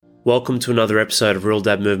Welcome to another episode of Real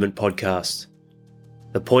Dad Movement Podcast.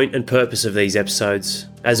 The point and purpose of these episodes,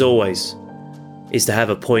 as always, is to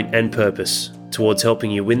have a point and purpose towards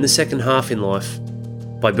helping you win the second half in life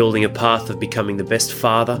by building a path of becoming the best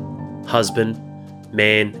father, husband,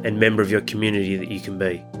 man, and member of your community that you can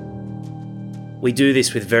be. We do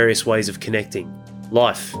this with various ways of connecting.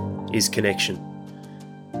 Life is connection.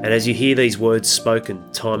 And as you hear these words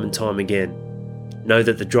spoken time and time again, know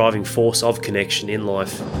that the driving force of connection in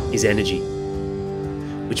life is energy,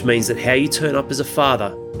 which means that how you turn up as a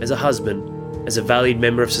father, as a husband, as a valued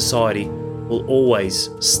member of society will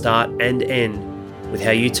always start and end with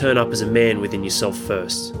how you turn up as a man within yourself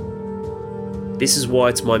first. This is why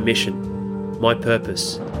it's my mission, my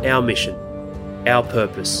purpose, our mission, our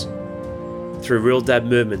purpose, through Real Dad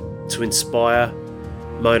Movement to inspire,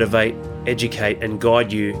 motivate, educate and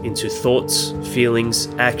guide you into thoughts, feelings,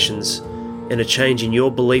 actions, and a change in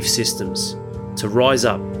your belief systems to rise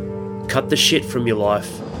up, cut the shit from your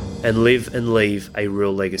life, and live and leave a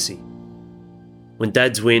real legacy. When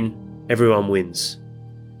dads win, everyone wins.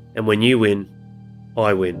 And when you win,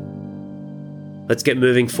 I win. Let's get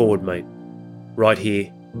moving forward, mate. Right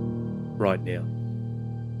here, right now.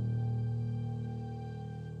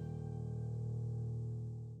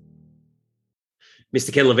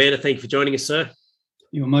 Mr. Ken Lavanda, thank you for joining us, sir.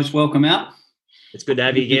 You're most welcome out. It's good to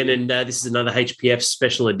have you again, and this is another HPF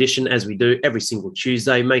special edition, as we do every single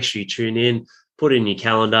Tuesday. Make sure you tune in, put it in your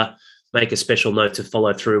calendar, make a special note to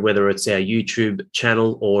follow through, whether it's our YouTube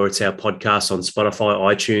channel or it's our podcast on Spotify,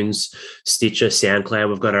 iTunes, Stitcher, SoundCloud.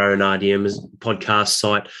 We've got our own RDM podcast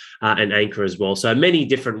site and Anchor as well. So many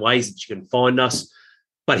different ways that you can find us.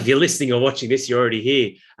 But if you're listening or watching this, you're already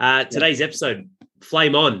here. Today's episode,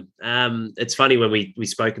 Flame On. It's funny when we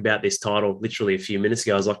spoke about this title literally a few minutes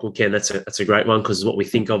ago. I was like, well, Ken, that's a great one, because what we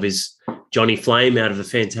think of is Johnny Flame out of the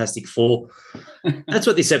Fantastic Four. That's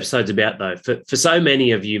what this episode's about, though. For so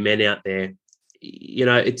many of you men out there, you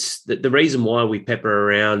know, it's the reason why we pepper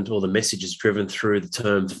around, or the message is driven through the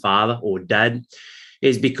term father or dad,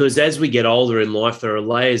 is because as we get older in life, there are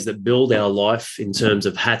layers that build our life in terms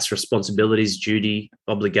of hats, responsibilities, duty,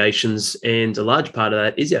 obligations, and a large part of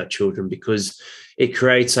that is our children, because it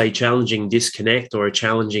creates a challenging disconnect or a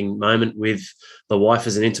challenging moment with the wife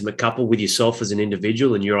as an intimate couple, with yourself as an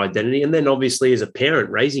individual and your identity, and then obviously as a parent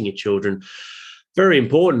raising your children. Very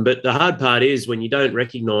important, but the hard part is when you don't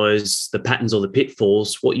recognize the patterns or the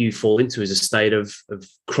pitfalls, what you fall into is a state of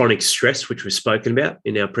chronic stress, which we've spoken about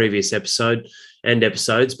in our previous episodes,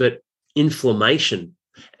 but inflammation.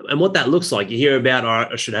 And what that looks like, you hear about,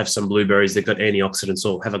 I should have some blueberries that got antioxidants,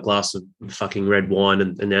 or have a glass of fucking red wine,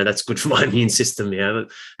 and now that's good for my immune system,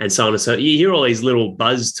 and so on and so on. You hear all these little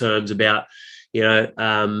buzz terms about,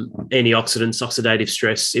 antioxidants, oxidative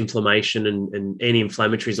stress, inflammation, and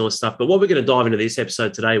anti-inflammatories and all this stuff. But what we're going to dive into this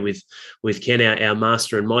episode today with Ken, our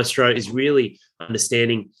master and maestro, is really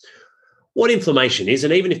understanding what inflammation is.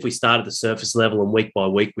 And even if we start at the surface level and week by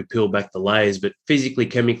week we peel back the layers, but physically,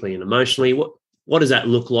 chemically, and emotionally, what does that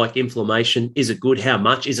look like? Inflammation, is it good? How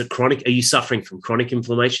much? Is it chronic? Are you suffering from chronic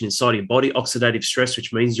inflammation inside your body? Oxidative stress,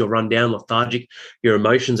 which means you're run down, lethargic, your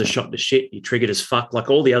emotions are shot to shit, you're triggered as fuck, like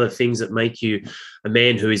all the other things that make you a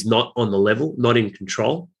man who is not on the level, not in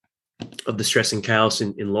control of the stress and chaos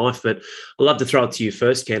in life. But I'd love to throw it to you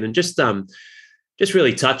first, Ken, and just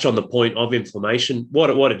really touch on the point of inflammation,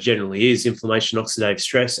 what it generally is, inflammation, oxidative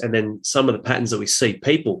stress, and then some of the patterns that we see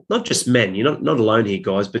people, not just men, you're not alone here,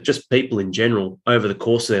 guys, but just people in general over the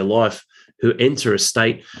course of their life who enter a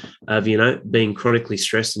state of, being chronically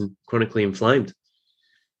stressed and chronically inflamed.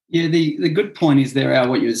 Yeah, the good point is there, Al,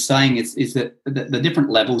 what you're saying is that the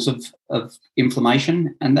different levels of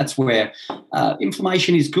inflammation, and that's where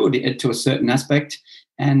inflammation is good to a certain aspect.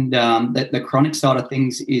 And that the chronic side of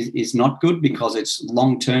things is not good, because it's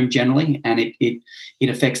long-term generally, and it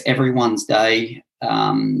affects everyone's day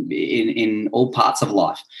in all parts of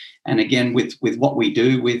life. And again, with what we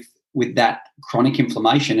do with that chronic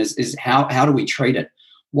inflammation is how do we treat it?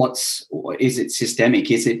 Is it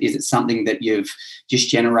systemic? Is it something that you've just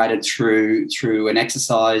generated through an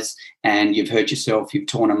exercise and you've hurt yourself, you've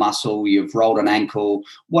torn a muscle, you've rolled an ankle,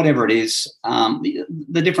 whatever it is?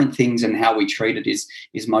 The different things and how we treat it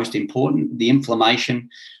is most important. The inflammation,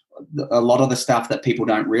 a lot of the stuff that people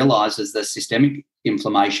don't realize is the systemic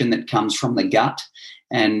inflammation that comes from the gut,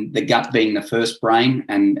 and the gut being the first brain,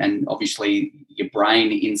 and obviously your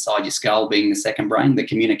brain inside your skull being the second brain, the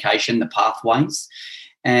communication, the pathways.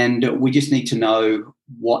 And we just need to know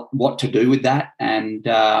what to do with that, and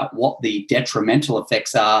what the detrimental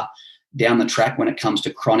effects are down the track when it comes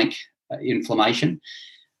to chronic inflammation.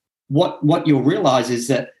 What you'll realize is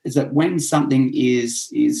that when something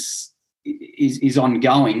is is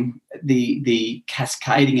ongoing, the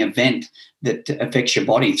cascading event that affects your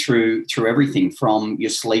body through everything from your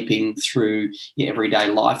sleeping through your everyday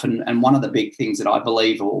life. And one of the big things that I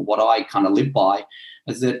believe, or what I kind of live by,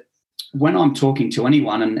 is that when I'm talking to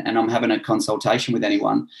anyone and I'm having a consultation with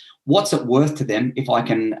anyone, what's it worth to them if I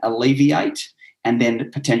can alleviate and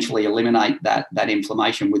then potentially eliminate that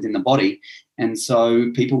inflammation within the body? And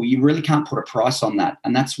so people, you really can't put a price on that.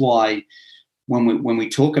 And that's why when we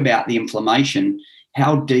talk about the inflammation,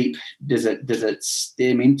 how deep does it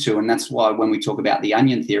stem into? And that's why when we talk about the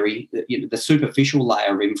onion theory, the superficial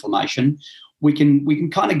layer of inflammation, we can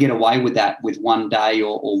kind of get away with that with 1 day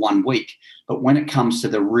or 1 week. But when it comes to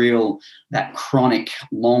that chronic,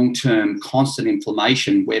 long-term, constant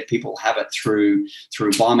inflammation, where people have it through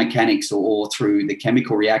biomechanics or through the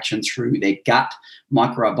chemical reaction, through their gut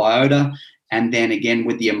microbiota, and then again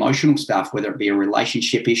with the emotional stuff, whether it be a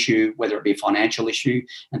relationship issue, whether it be a financial issue,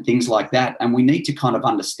 and things like that. And we need to kind of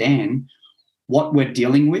understand what we're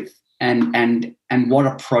dealing with and what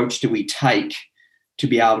approach do we take to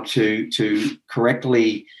be able to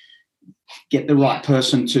correctly get the right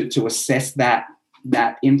person to assess that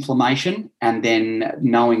inflammation, and then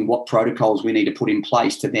knowing what protocols we need to put in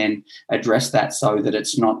place to then address that so that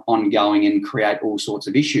it's not ongoing and create all sorts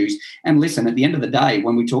of issues. And listen, at the end of the day,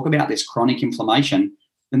 when we talk about this chronic inflammation,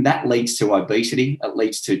 then that leads to obesity, it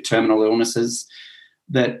leads to terminal illnesses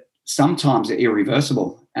that sometimes are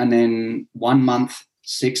irreversible. And then 1 month,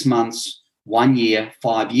 6 months, 1 year,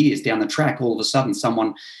 5 years down the track, all of a sudden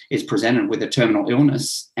someone is presented with a terminal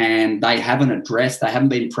illness and they haven't been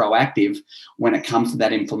proactive when it comes to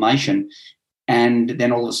that inflammation. And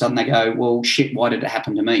then all of a sudden they go, well, shit, why did it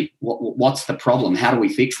happen to me? What's the problem? How do we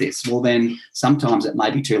fix this? Well, then sometimes it may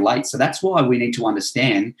be too late. So that's why we need to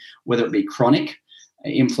understand whether it be chronic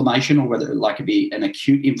inflammation or whether it be an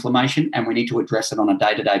acute inflammation, and we need to address it on a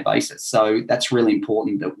day-to-day basis. So that's really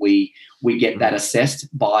important that we get that assessed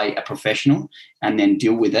by a professional and then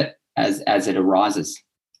deal with it as it arises.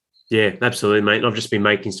 Yeah, absolutely, mate. And I've just been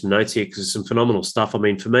making some notes here because it's some phenomenal stuff. I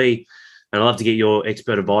mean, for me, and I'd love to get your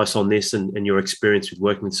expert advice on this and your experience with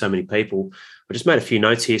working with so many people. I just made a few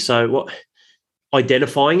notes here. So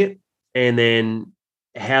identifying it, and then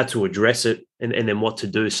how to address it, and then what to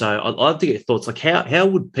do. So I'd love to get your thoughts. Like how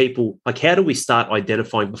would people, how do we start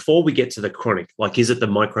identifying before we get to the chronic? Like, is it the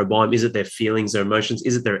microbiome? Is it their feelings, their emotions?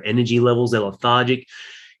 Is it their energy levels? They're lethargic?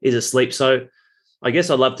 Is it sleep? So I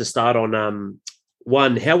guess I'd love to start on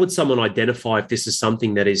one, how would someone identify if this is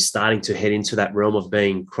something that is starting to head into that realm of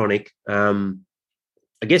being chronic?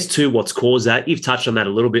 I guess two, what's caused that? You've touched on that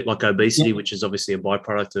a little bit, like obesity, which is obviously a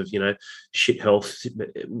byproduct of, shit health.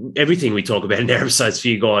 Everything we talk about in our episodes for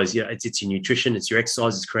you guys, it's your nutrition, it's your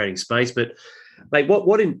exercise, it's creating space. But like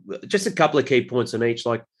just a couple of key points on each,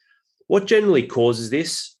 like what generally causes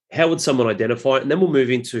this? How would someone identify it? And then we'll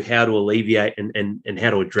move into how to alleviate and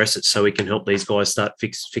how to address it so we can help these guys start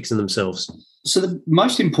fixing themselves. So the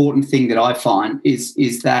most important thing that I find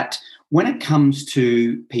is that when it comes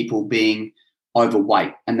to people being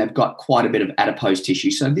overweight and they've got quite a bit of adipose tissue.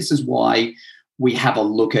 So this is why we have a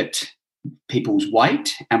look at people's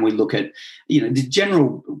weight, and we look at, the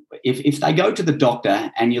general, if they go to the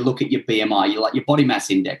doctor and you look at your BMI, your body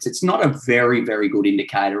mass index, it's not a very, very good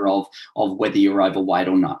indicator of whether you're overweight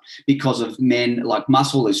or not, because of men, like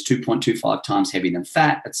muscle is 2.25 times heavier than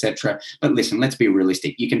fat, etc. But listen, let's be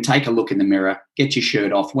realistic. You can take a look in the mirror, get your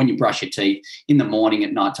shirt off when you brush your teeth, in the morning,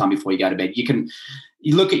 at night time before you go to bed.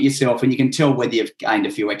 You look at yourself and you can tell whether you've gained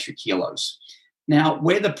a few extra kilos. Now,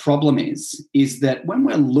 where the problem is that when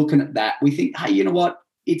we're looking at that, we think, hey, you know what?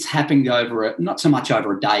 It's happened over not so much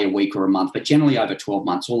over a day, a week, or a month, but generally over 12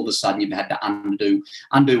 months. All of a sudden, you've had to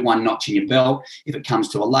undo one notch in your belt. If it comes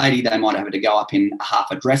to a lady, they might have to go up in half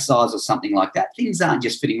a dress size or something like that. Things aren't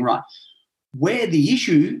just fitting right. Where the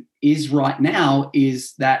issue is right now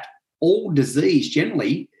is that all disease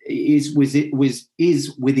generally is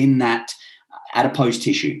within that adipose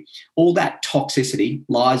tissue. All that toxicity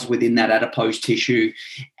lies within that adipose tissue.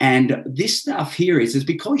 And this stuff here is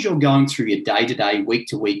because you're going through your day-to-day,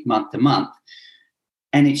 week-to-week, month-to-month,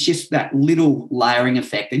 and it's just that little layering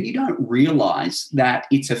effect, and you don't realize that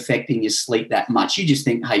it's affecting your sleep that much. You just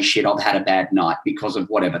think, hey, shit, I've had a bad night because of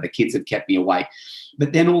whatever. The kids have kept me awake.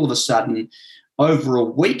 But then all of a sudden, over a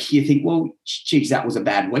week, you think, well, geez, that was a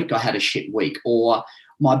bad week. I had a shit week. Or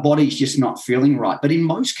my body's just not feeling right. But in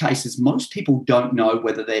most cases, most people don't know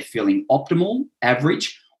whether they're feeling optimal,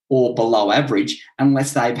 average, or below average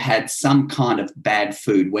unless they've had some kind of bad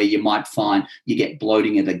food, where you might find you get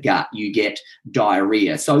bloating of the gut, you get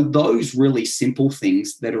diarrhea. So those really simple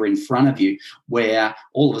things that are in front of you, where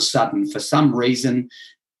all of a sudden, for some reason,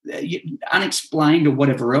 unexplained or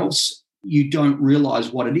whatever else, you don't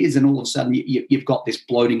realize what it is. And all of a sudden you've got this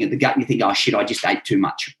bloating of the gut and you think, oh shit, I just ate too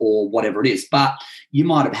much or whatever it is. But you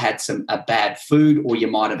might have had a bad food, or you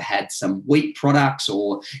might have had some wheat products,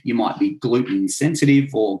 or you might be gluten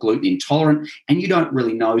sensitive or gluten intolerant, and you don't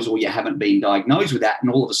really know, or you haven't been diagnosed with that. And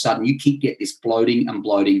all of a sudden you get this bloating.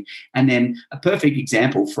 And then a perfect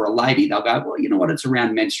example for a lady, they'll go, well, you know what? It's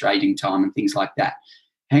around menstruating time and things like that.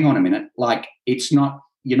 Hang on a minute. Like,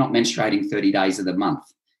 you're not menstruating 30 days of the month.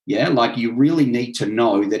 Yeah, like, you really need to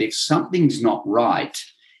know that if something's not right,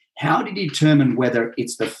 how to determine whether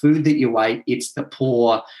it's the food that you ate, it's the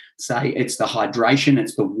poor, say it's the hydration,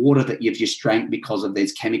 it's the water that you've just drank because of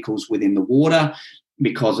there's chemicals within the water,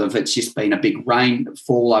 because of it's just been a big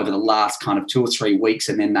rainfall over the last kind of 2 or 3 weeks,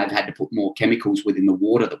 and then they've had to put more chemicals within the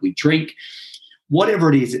water that we drink.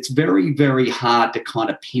 Whatever it is, it's very, very hard to kind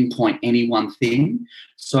of pinpoint any one thing.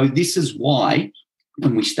 So this is why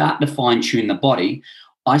when we start to fine-tune the body,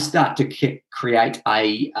 I start to create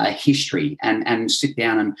a history and sit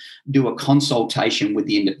down and do a consultation with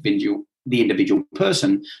the individual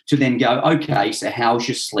person to then go, okay, so how's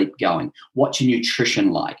your sleep going? What's your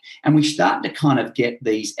nutrition like? And we start to kind of get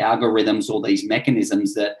these algorithms or these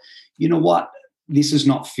mechanisms that, you know what, this is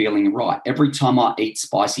not feeling right. Every time I eat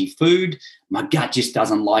spicy food, my gut just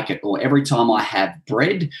doesn't like it. Or every time I have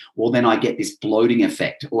bread, well, then I get this bloating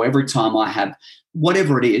effect. Or every time I have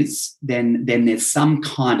whatever it is, then there's some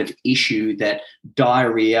kind of issue, that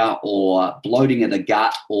diarrhea or bloating of the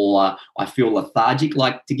gut, or I feel lethargic.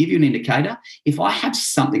 Like, to give you an indicator, if I have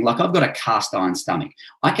something like I've got a cast iron stomach,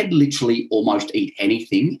 I could literally almost eat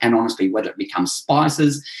anything. And honestly, whether it becomes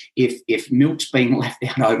spices, if milk's being left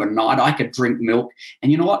out overnight, I could drink milk.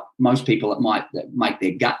 And you know what? Most people, it might make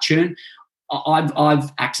their gut churn.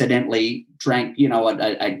 I've accidentally drank,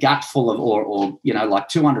 a gut full of, or like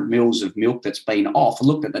 200 mils of milk that's been off. I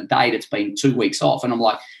looked at the date; it's been 2 weeks off, and I'm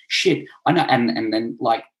like, shit. I know, and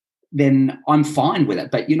then I'm fine with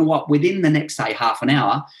it. But you know what? Within the next, say, half an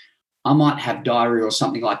hour, I might have diarrhea or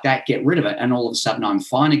something like that. Get rid of it, and all of a sudden I'm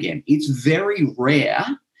fine again. It's very rare.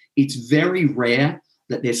 It's very rare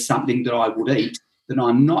that there's something that I would eat that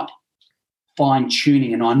I'm not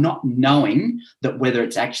fine-tuning and I'm not knowing that whether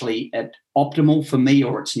it's actually optimal for me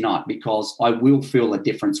or it's not, because I will feel a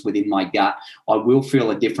difference within my gut. I will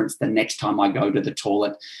feel a difference the next time I go to the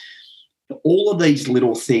toilet. All of these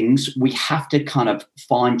little things, we have to kind of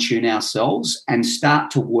fine-tune ourselves and start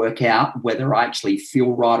to work out whether I actually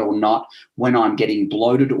feel right or not, when I'm getting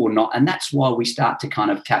bloated or not. And that's why we start to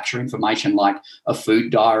kind of capture information like a food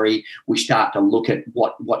diary. We start to look at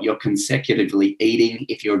what you're consecutively eating.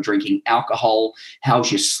 If you're drinking alcohol,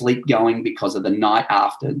 how's your sleep going because of the night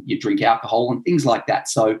after you drink alcohol, and things like that.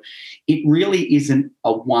 So it really isn't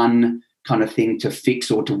a one kind of thing to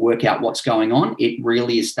fix or to work out what's going on. It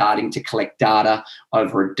really is starting to collect data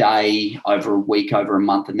over a day, over a week, over a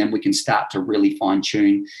month, and then we can start to really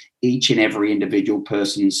fine-tune each and every individual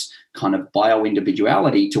person's kind of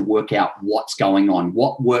bio-individuality to work out what's going on,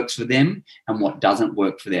 what works for them and what doesn't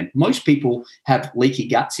work for them. Most people have leaky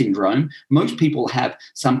gut syndrome. Most people have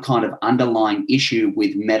some kind of underlying issue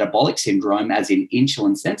with metabolic syndrome, as in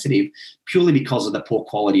insulin sensitive, purely because of the poor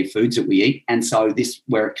quality of foods that we eat. And so this,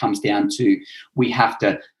 where it comes down to, we have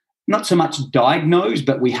to not so much diagnose,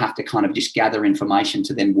 but we have to kind of just gather information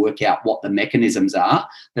to then work out what the mechanisms are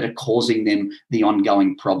that are causing them the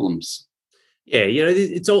ongoing problems. Yeah,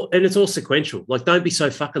 it's all sequential. Like, don't be so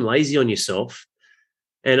fucking lazy on yourself,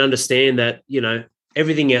 and understand that,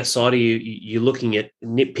 everything outside of you, you're looking at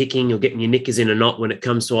nitpicking or getting your knickers in a knot when it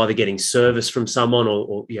comes to either getting service from someone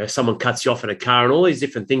or someone cuts you off in a car, and all these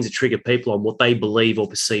different things that trigger people on what they believe or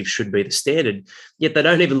perceive should be the standard, yet they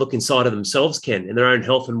don't even look inside of themselves, Ken, in their own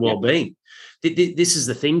health and well-being. This is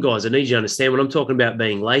the thing, guys. I need you to understand, when I'm talking about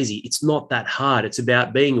being lazy, it's not that hard. It's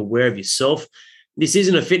about being aware of yourself. This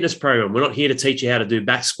isn't a fitness program. We're not here to teach you how to do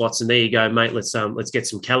back squats and there you go, mate, let's get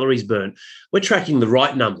some calories burned. We're tracking the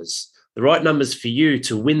right numbers for you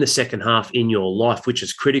to win the second half in your life, which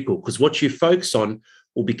is critical, because what you focus on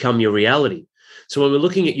will become your reality. So when we're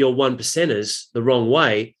looking at your 1%ers the wrong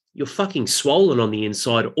way, you're fucking swollen on the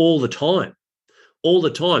inside all the time.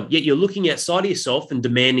 Yet you're looking outside of yourself and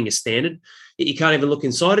demanding a standard. Yet you can't even look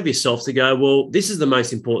inside of yourself to go, well, this is the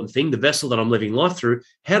most important thing, the vessel that I'm living life through.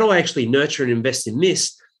 How do I actually nurture and invest in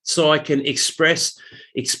this so I can express,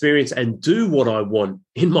 experience, and do what I want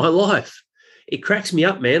in my life? It cracks me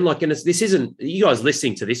up, man. Like, and this isn't, you guys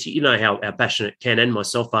listening to this, you know how passionate Ken and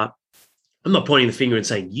myself are. I'm not pointing the finger and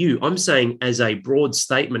saying you. I'm saying as a broad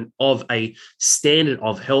statement of a standard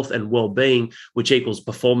of health and well-being, which equals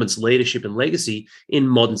performance, leadership, and legacy in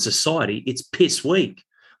modern society, it's piss weak.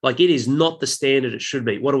 Like, it is not the standard it should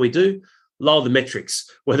be. What do? lower the metrics,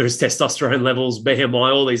 whether it's testosterone levels,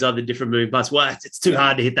 BMI, all these other different moving parts. Well, it's too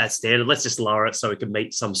hard to hit that standard. Let's just lower it so we can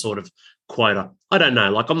meet some sort of quota. I don't know.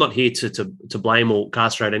 Like, I'm not here to blame or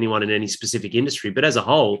castrate anyone in any specific industry, but as a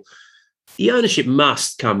whole, the ownership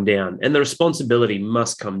must come down and the responsibility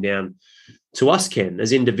must come down to us, Ken,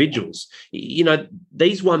 as individuals. You know,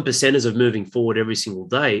 these 1%ers of moving forward every single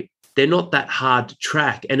day, they're not that hard to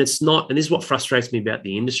track. And it's not, and this is what frustrates me about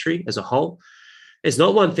the industry as a whole. It's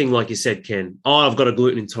not one thing, like you said, Ken, I've got a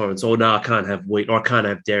gluten intolerance, or no, I can't have wheat, or I can't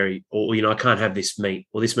have dairy, or, I can't have this meat,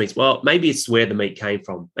 or this meat. Well, maybe it's where the meat came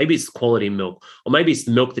from. Maybe it's the quality of milk, or maybe it's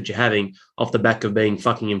the milk that you're having off the back of being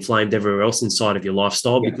fucking inflamed everywhere else inside of your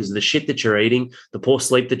lifestyle because of the shit that you're eating, the poor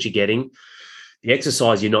sleep that you're getting, the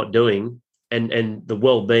exercise you're not doing, and the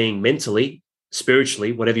well-being mentally,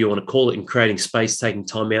 spiritually, whatever you want to call it, in creating space, taking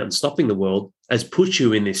time out and stopping the world has put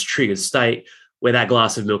you in this triggered state where that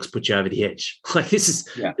glass of milk's put you over the edge. Like, this is,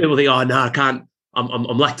 people think, oh, no, I can't, I'm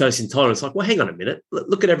lactose intolerant. It's like, well, hang on a minute.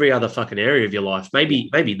 Look at every other fucking area of your life. Maybe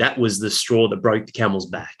that was the straw that broke the camel's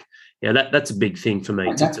back. Yeah, that's a big thing for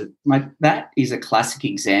me. That is a classic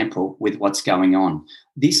example with what's going on.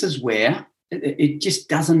 This is where it just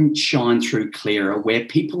doesn't shine through clearer, where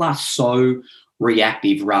people are so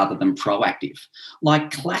reactive rather than proactive. Like,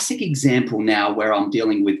 classic example now where I'm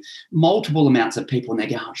dealing with multiple amounts of people and they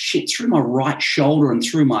go, oh, shit, through my right shoulder and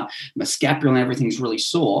through my scapula and everything's really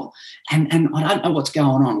sore. And I don't know what's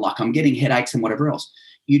going on. Like, I'm getting headaches and whatever else.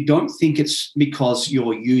 You don't think it's because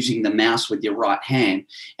you're using the mouse with your right hand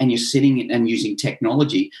and you're sitting and using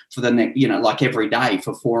technology for the next, like every day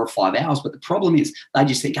for 4 or 5 hours. But the problem is they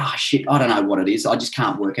just think, oh, shit, I don't know what it is. I just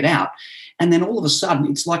can't work it out. And then all of a sudden,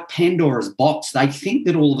 it's like Pandora's box. They think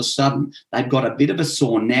that all of a sudden they've got a bit of a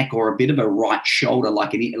sore neck or a bit of a right shoulder,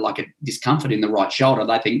 like a discomfort in the right shoulder.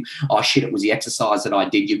 They think, oh, shit, it was the exercise that I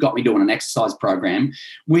did. You got me doing an exercise program,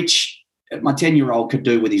 which my 10-year-old could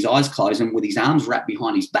do with his eyes closed and with his arms wrapped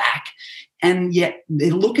behind his back. And yet they're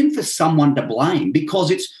looking for someone to blame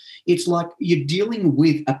because it's like you're dealing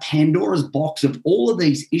with a Pandora's box of all of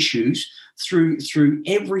these issues through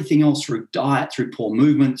everything else, through diet, through poor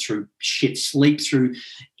movement, through shit sleep, through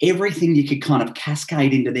everything you could kind of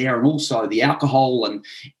cascade into there, and also the alcohol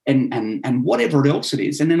and whatever else it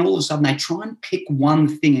is. And then all of a sudden they try and pick one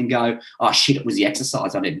thing and go, oh, shit, it was the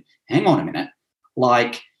exercise I did. Hang on a minute.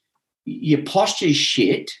 Like, your posture's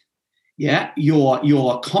shit. Yeah,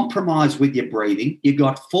 you're compromised with your breathing. You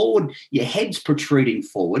got forward, your head's protruding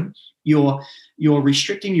forward. You're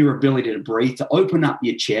restricting your ability to breathe, to open up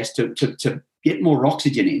your chest, to get more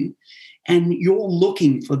oxygen in. And you're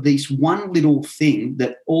looking for this one little thing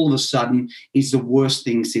that all of a sudden is the worst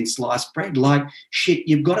thing since sliced bread. Like, shit,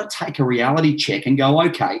 you've got to take a reality check and go,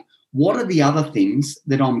 okay, what are the other things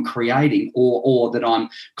that I'm creating or that I'm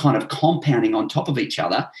kind of compounding on top of each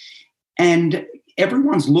other? And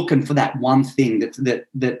everyone's looking for that one thing that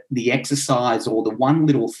the exercise or the one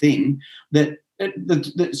little thing that's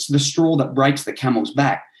the straw that breaks the camel's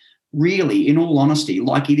back. Really, in all honesty,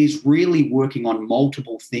 like, it is really working on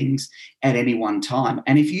multiple things at any one time.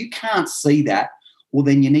 And if you can't see that, well,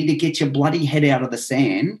 then you need to get your bloody head out of the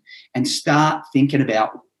sand and start thinking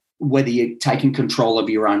about whether you're taking control of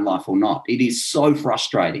your own life or not. It is so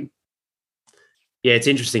frustrating. Yeah, it's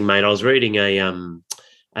interesting, mate. I was reading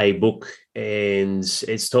a book, and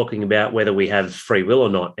it's talking about whether we have free will or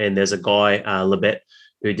not. And there's a guy, Lebet,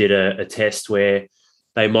 who did a test where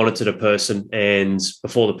they monitored a person, and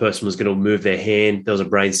before the person was going to move their hand, there was a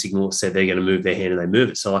brain signal that said they're going to move their hand, and they move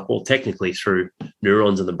it. So, like, well, technically through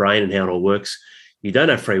neurons in the brain and how it all works, you don't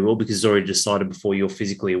have free will because it's already decided before you're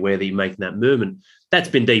physically aware that you're making that movement. That's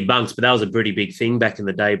been debunked, but that was a pretty big thing back in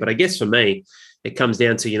the day. But I guess for me, it comes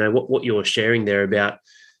down to, what you're sharing there about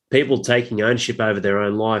people taking ownership over their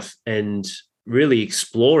own life and really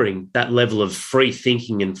exploring that level of free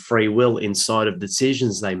thinking and free will inside of the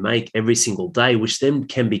decisions they make every single day, which then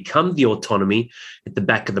can become the autonomy at the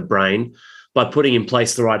back of the brain by putting in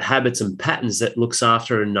place the right habits and patterns that looks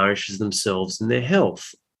after and nourishes themselves and their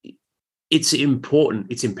health. It's important,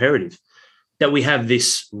 it's imperative that we have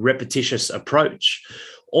this repetitious approach.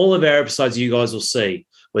 All of our episodes you guys will see,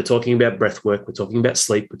 we're talking about breath work, we're talking about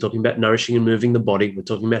sleep, we're talking about nourishing and moving the body, we're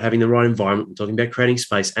talking about having the right environment, we're talking about creating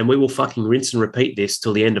space, and we will fucking rinse and repeat this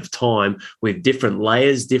till the end of time with different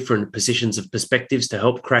layers, different positions of perspectives to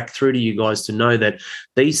help crack through to you guys to know that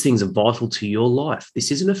these things are vital to your life.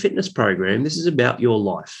 This isn't a fitness program. This is about your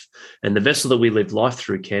life. And the vessel that we live life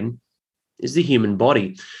through, Ken, is the human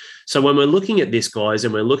body. So when we're looking at this, guys,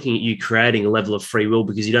 and we're looking at you creating a level of free will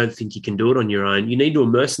because you don't think you can do it on your own, you need to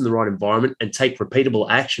immerse in the right environment and take repeatable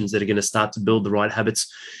actions that are going to start to build the right habits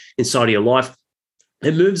inside of your life.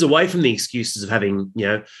 It moves away from the excuses of having,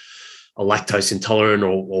 a lactose intolerant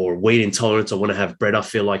or wheat intolerance. I want to have bread. I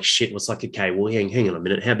feel like shit. It's like, okay, well, hang on a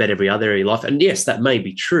minute. How about every other area of your life? And yes, that may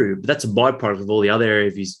be true, but that's a byproduct of all the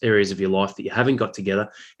other areas of your life that you haven't got together.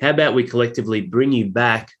 How about we collectively bring you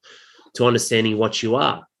back to understanding what you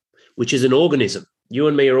are, which is an organism. You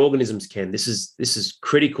and me are organisms, Ken. This is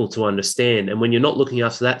critical to understand. And when you're not looking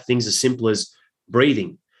after that, things as simple as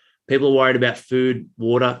breathing. People are worried about food,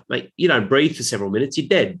 water. Mate, you don't breathe for several minutes, you're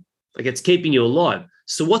dead. Like, it's keeping you alive.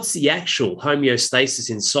 So what's the actual homeostasis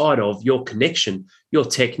inside of your connection, your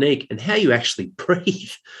technique, and how you actually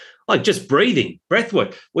breathe? Like, just breathing, breath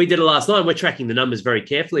work. We did it last night. We're tracking the numbers very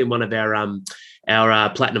carefully in one of our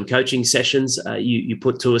platinum coaching sessions. You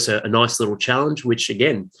put to us a nice little challenge, which,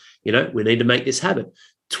 again, we need to make this habit.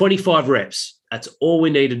 25 reps. That's all we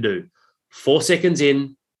need to do. 4 seconds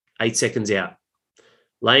in, 8 seconds out.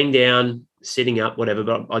 Laying down, sitting up, whatever,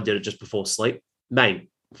 but I did it just before sleep. Bang,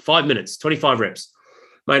 5 minutes, 25 reps.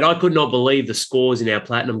 Mate, I could not believe the scores in our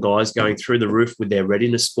platinum guys going through the roof with their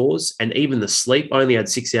readiness scores, and even the sleep. I only had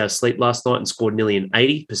 6 hours sleep last night and scored nearly an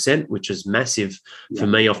 80%, which is massive for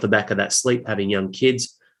me off the back of that sleep, having young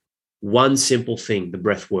kids. One simple thing, the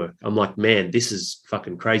breath work. I'm like, man, this is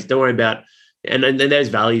fucking crazy. Don't worry about, and there's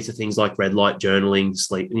value to things like red light journaling,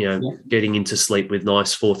 sleep, getting into sleep with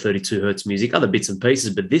nice 432 hertz music, other bits and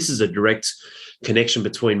pieces. But this is a direct connection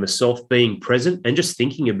between myself being present and just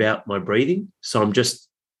thinking about my breathing. So I'm just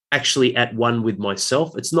actually at one with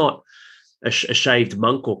myself. It's not a shaved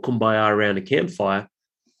monk or kumbaya around a campfire.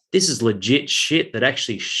 This is legit shit that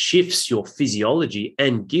actually shifts your physiology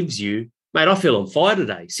and gives you, mate, I feel on fire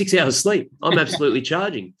today. 6 hours sleep. I'm absolutely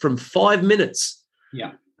charging from 5 minutes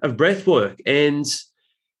of breath work. And,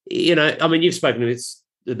 you've spoken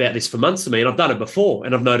about this for months to me, and I've done it before,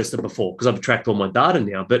 and I've noticed it before because I've tracked all my data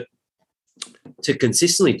now. But to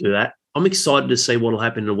consistently do that, I'm excited to see what will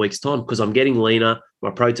happen in a week's time, because I'm getting leaner. My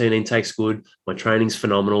protein intake's good. My training's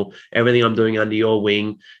phenomenal. Everything I'm doing under your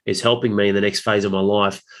wing is helping me in the next phase of my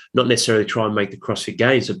life, not necessarily try and make the CrossFit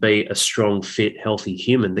Games, but be a strong, fit, healthy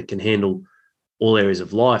human that can handle all areas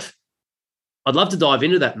of life. I'd love to dive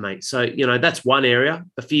into that, mate. So, that's one area.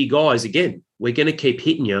 But for you guys, again, we're going to keep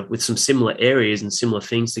hitting you with some similar areas and similar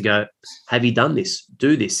things to go, have you done this?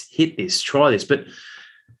 Do this, hit this, try this. But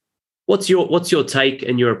what's your take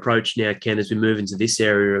and your approach now, Ken, as we move into this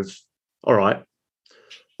area of, all right,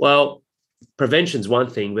 well, prevention's one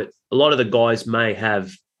thing, but a lot of the guys may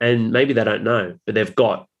have, and maybe they don't know, but they've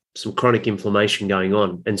got some chronic inflammation going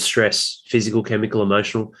on and stress, physical, chemical,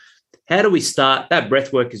 emotional. How do we start? That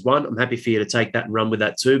breath work is one. I'm happy for you to take that and run with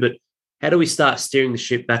that too. But how do we start steering the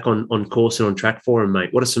ship back on course and on track for them,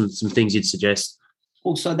 mate? What are some things you'd suggest?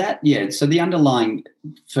 Well, so the underlying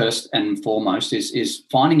first and foremost is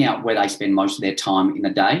finding out where they spend most of their time in the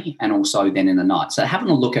day and also then in the night. So having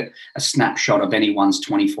a look at a snapshot of anyone's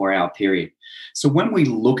 24-hour period. So when we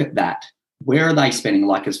look at that, where are they spending?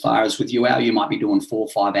 Like, as far as with you, you might be doing 4 or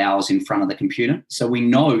 5 hours in front of the computer. So we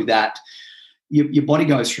know that your body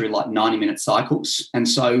goes through like 90-minute cycles. And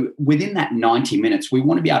so within that 90 minutes, we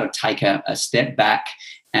want to be able to take a step back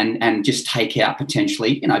and just take out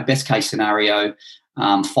potentially, best case scenario,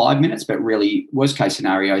 5 minutes, but really worst case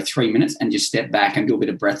scenario, 3 minutes, and just step back and do a bit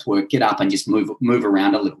of breath work, get up and just move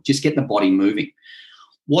around a little, just get the body moving.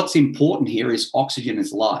 What's important here is oxygen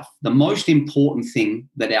is life. The most important thing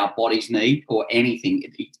that our bodies need, or anything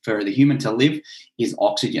for the human to live, is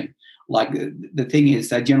oxygen. Like, the thing is,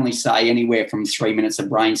 they generally say anywhere from 3 minutes the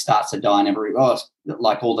brain starts to die, and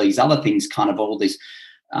like all these other things, kind of all these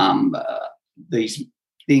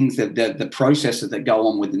things, that the processes that go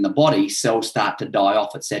on within the body, cells start to die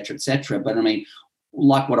off, et cetera, et cetera. But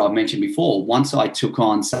like what I've mentioned before, once I took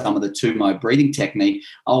on some of the 2-mode breathing technique,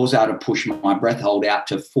 I was able to push my breath hold out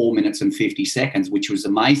to 4 minutes and 50 seconds, which was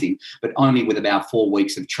amazing, but only with about 4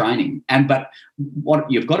 weeks of training. But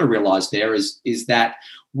what you've got to realize there is that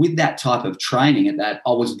with that type of training, and that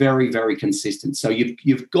I was very, very consistent. So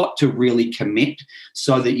you've got to really commit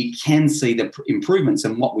so that you can see the improvements.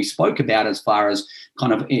 And what we spoke about as far as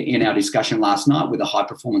kind of in our discussion last night with the high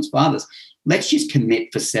performance fathers, let's just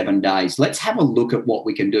commit for 7 days. Let's have a look at what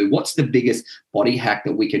we can do. What's the biggest body hack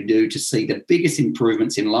that we can do to see the biggest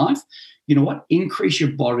improvements in life? You know what? Increase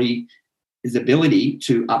your body's ability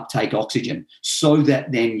to uptake oxygen so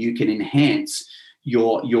that then you can enhance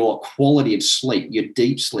your quality of sleep, your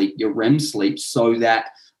deep sleep, your REM sleep, so that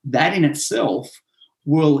in itself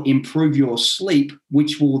will improve your sleep,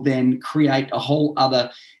 which will then create a whole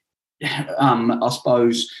other, I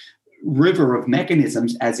suppose, river of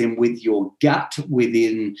mechanisms, as in with your gut,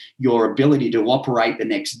 within your ability to operate the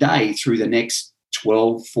next day through the next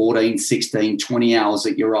 12, 14, 16, 20 hours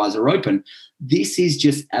that your eyes are open. This is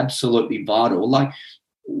just absolutely vital. Like,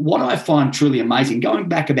 what I find truly amazing, going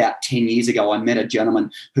back about 10 years ago, I met a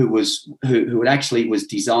gentleman who actually was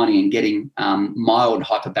designing and getting mild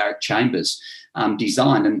hyperbaric chambers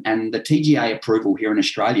designed, and the TGA approval here in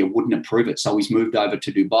Australia wouldn't approve it, so he's moved over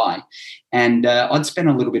to Dubai. And I'd spent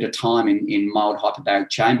a little bit of time in mild hyperbaric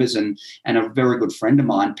chambers, and a very good friend of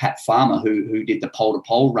mine, Pat Farmer, who did the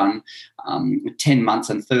pole-to-pole run, 10 months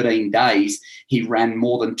and 13 days, he ran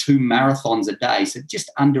more than 2 marathons a day, so just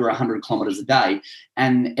under 100 kilometres a day.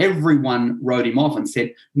 And everyone wrote him off and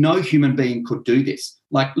said, no human being could do this.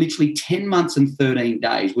 Like literally 10 months and 13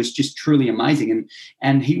 days was just truly amazing.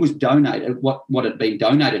 And he was donated, what had been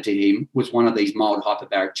donated to him was one of these mild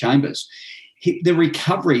hyperbaric chambers. The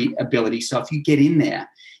recovery ability, so if you get in there,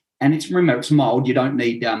 and remember, it's mild, you don't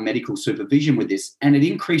need medical supervision with this, and it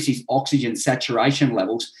increases oxygen saturation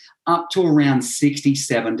levels up to around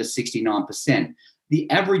 67 to 69%. The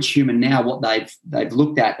average human now, what they've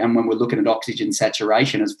looked at, and when we're looking at oxygen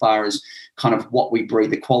saturation as far as kind of what we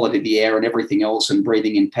breathe, the quality of the air and everything else, and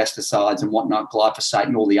breathing in pesticides and whatnot, glyphosate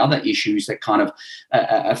and all the other issues that kind of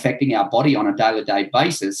affecting our body on a day-to-day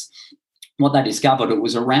basis, what they discovered, it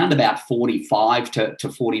was around about 45 to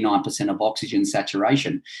 49% of oxygen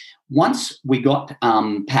saturation. Once we got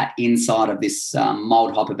Pat inside of this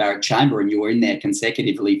mild hyperbaric chamber, and you were in there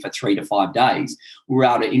consecutively for 3 to 5 days, we were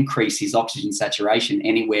able to increase his oxygen saturation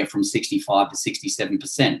anywhere from 65 to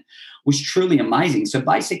 67%, was truly amazing. So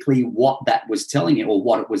basically what that was telling you, or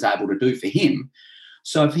what it was able to do for him,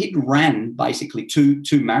 so if he'd ran basically two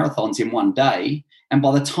marathons in one day, and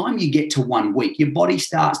by the time you get to 1 week, your body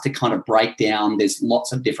starts to kind of break down. There's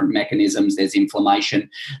lots of different mechanisms. There's inflammation.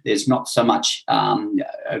 There's not so much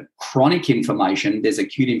chronic inflammation. There's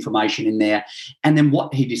acute inflammation in there. And then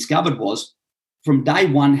what he discovered was, from day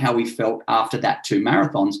one, how he felt after that 2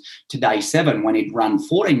 marathons, to day 7, when he'd run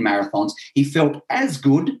 14 marathons, he felt as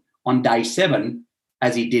good on day 7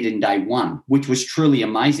 as he did in day 1, which was truly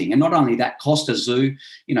amazing. And not only that, Costa Zoo,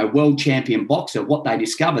 world champion boxer, what they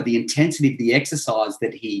discovered, the intensity of the exercise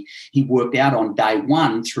that he worked out on day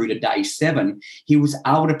 1 through to day 7, he was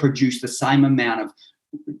able to produce the same amount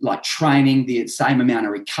of training, the same amount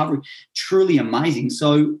of recovery, truly amazing.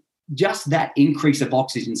 So just that increase of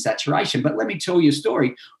oxygen saturation. But let me tell you a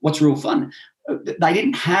story. What's real fun? They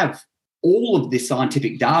didn't have all of this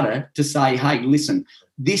scientific data to say, hey, listen,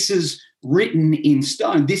 this is written in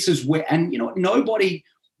stone. This is where, and nobody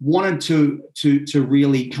wanted to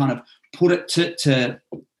really kind of put it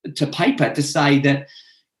to paper to say that,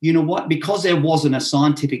 you know what, because there wasn't a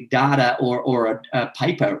scientific data or a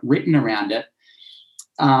paper written around it,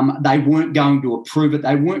 they weren't going to approve it.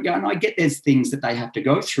 They weren't going, I get there's things that they have to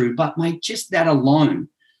go through, but mate, just that alone,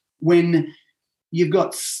 when you've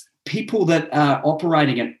got people that are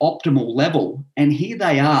operating at optimal level, and here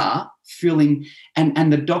they are feeling,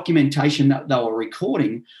 and the documentation that they were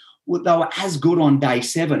recording, they were as good on day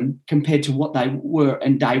 7 compared to what they were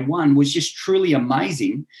in day 1, was just truly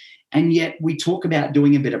amazing. And yet we talk about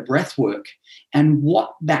doing a bit of breath work and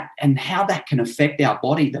how that can affect our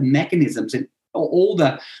body, the mechanisms and all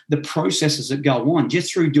the processes that go on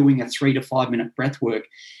just through doing a 3 to 5 minute breath work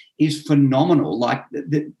is phenomenal. Like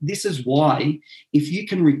this is why, if you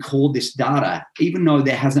can record this data, even though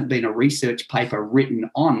there hasn't been a research paper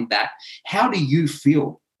written on that, how do you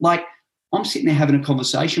feel? Like, I'm sitting there having a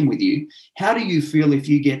conversation with you. How do you feel if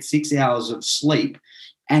you get 6 hours of sleep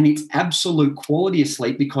and it's absolute quality of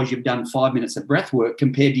sleep because you've done 5 minutes of breath work,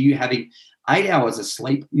 compared to you having 8 hours of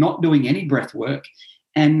sleep, not doing any breath work,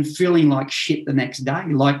 and feeling like shit the next day?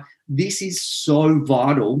 Like, this is so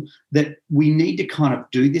vital that we need to kind of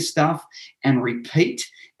do this stuff and repeat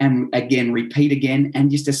again, and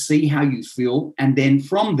just to see how you feel. And then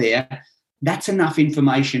from there, that's enough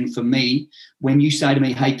information for me when you say to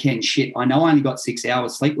me, hey, Ken, shit, I know I only got 6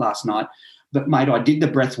 hours sleep last night, but mate, I did the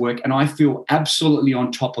breath work and I feel absolutely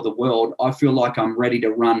on top of the world. I feel like I'm ready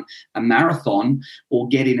to run a marathon or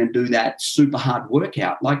get in and do that super hard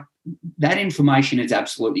workout. Like, that information is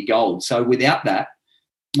absolutely gold. So without that,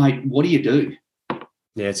 mate, what do you do?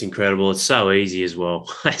 Yeah, it's incredible. It's so easy as well.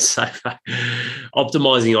 So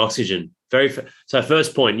optimizing oxygen. So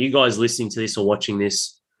first point, you guys listening to this or watching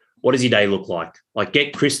this, what does your day look like? Like,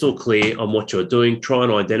 get crystal clear on what you're doing. Try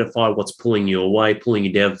and identify what's pulling you away, pulling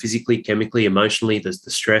you down physically, chemically, emotionally. There's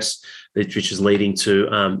the stress which is leading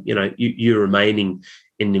to, you remaining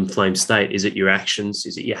in an inflamed state. Is it your actions?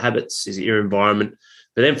 Is it your habits? Is it your environment?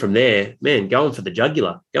 But then from there, man, going for the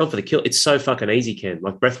jugular, going for the kill. It's so fucking easy, Ken.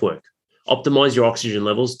 Like, breath work. Optimize your oxygen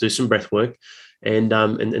levels, do some breath work,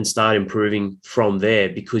 and start improving from there,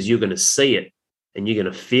 because you're going to see it and you're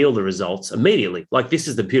going to feel the results immediately. Like, this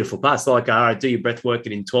is the beautiful part. It's like, all right, do your breath work,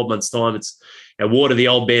 and in 12 months' time, it's water the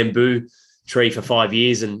old bamboo tree for 5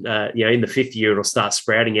 years, and in the fifth year it'll start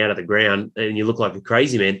sprouting out of the ground and you look like a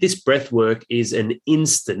crazy man. This breath work is an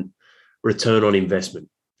instant return on investment,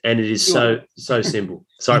 and it is so simple.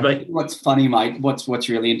 Sorry, mate. What's funny, mate, what's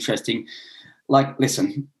really interesting, like,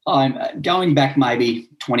 listen, I'm going back maybe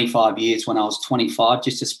 25 years when I was 25,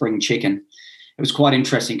 just a spring chicken. It was quite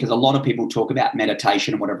interesting because a lot of people talk about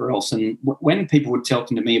meditation and whatever else. And when people were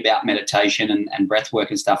talking to me about meditation and breath work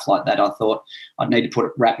and stuff like that, I thought I'd need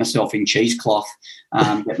to wrap myself in cheesecloth,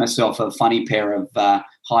 get myself a funny pair of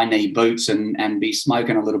high knee boots and be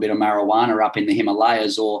smoking a little bit of marijuana up in the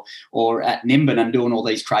Himalayas or at Nimbin and doing all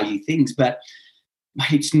these crazy things. But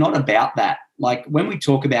it's not about that. Like, when we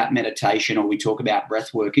talk about meditation or we talk about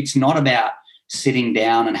breath work, it's not about sitting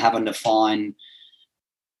down and having to find,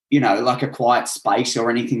 like a quiet space or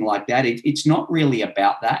anything like that. It's not really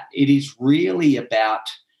about that. It is really about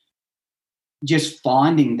just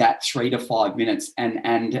finding that 3 to 5 minutes.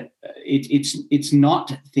 And it's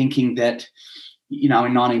not thinking that, in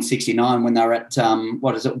 1969 when they were at,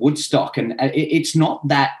 Woodstock. And it's not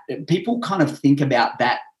that. People kind of think about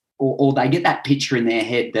that, or they get that picture in their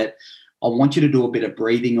head that I want you to do a bit of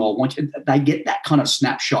breathing, or they get that kind of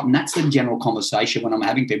snapshot. And that's the general conversation when I'm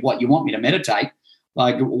having people. What, you want me to meditate?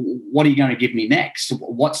 Like, what are you going to give me next?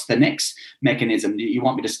 What's the next mechanism? You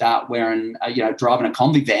want me to start wearing, driving a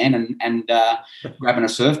combi van and grabbing a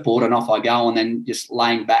surfboard and off I go, and then just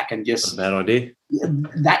laying back and just... Not a bad idea.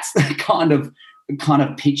 That's the kind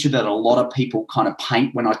of picture that a lot of people kind of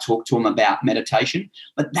paint when I talk to them about meditation.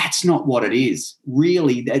 But that's not what it is.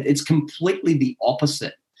 Really, it's completely the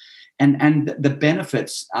opposite. And the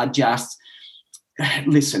benefits are just...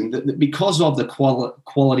 Listen, because of the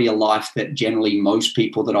quality of life that generally most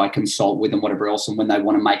people that I consult with and whatever else, and when they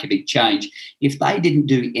want to make a big change, if they didn't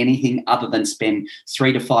do anything other than spend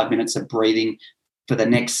 3 to 5 minutes of breathing for the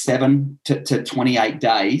next 7 to 28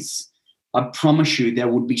 days, I promise you there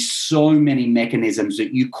would be so many mechanisms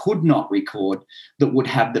that you could not record that would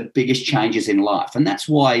have the biggest changes in life. And that's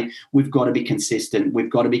why we've got to be consistent. We've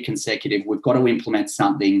got to be consecutive. We've got to implement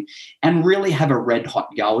something and really have a red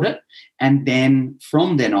hot go at it. And then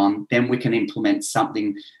from then on, then we can implement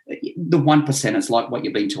something. The 1% is like what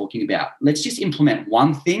you've been talking about. Let's just implement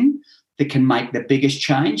one thing that can make the biggest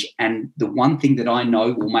change. And the one thing that I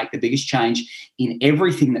know will make the biggest change in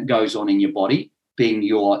everything that goes on in your body, being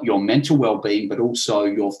your mental well-being, but also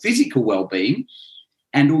your physical well-being.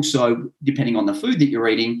 And also, depending on the food that you're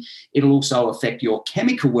eating, it'll also affect your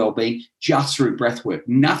chemical well-being just through breath work.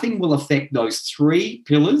 Nothing will affect those 3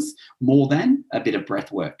 pillars more than a bit of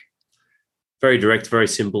breath work. Very direct, very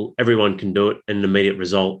simple. Everyone can do it, and an immediate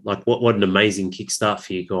result. Like, what an amazing kickstart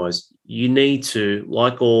for you guys. You need to,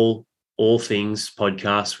 like all things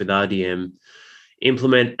podcasts with RDM,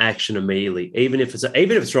 implement action immediately. Even if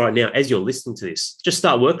it's right now, as you're listening to this, just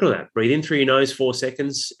start working on that. Breathe in through your nose 4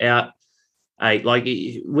 seconds, out 8. Like,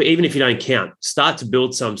 even if you don't count, start to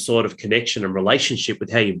build some sort of connection and relationship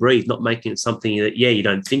with how you breathe, not making it something that, you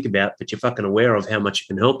don't think about, but you're fucking aware of how much it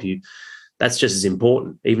can help you. That's just as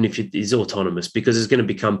important, even if it is autonomous, because it's going to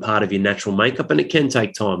become part of your natural makeup, and it can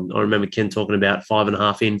take time. I remember Ken talking about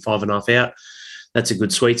 5.5 in, 5.5 out. That's a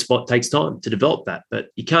good sweet spot. It takes time to develop that, but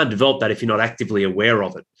you can't develop that if you're not actively aware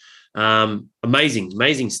of it.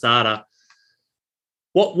 Amazing starter.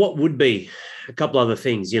 What would be a couple other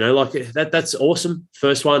things? Like that's awesome.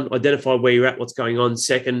 First one, identify where you're at, what's going on.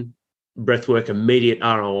 Second, breathwork, immediate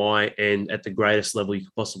ROI, and at the greatest level you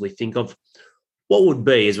could possibly think of. What would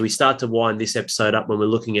be, as we start to wind this episode up, when we're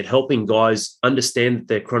looking at helping guys understand that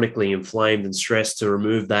they're chronically inflamed and stressed, to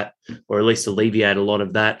remove that, or at least alleviate a lot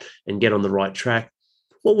of that and get on the right track,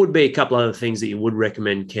 what would be a couple other things that you would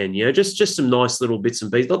recommend, Ken? Just some nice little bits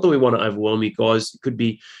and pieces. Not that we want to overwhelm you guys. It could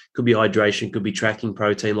be hydration, could be tracking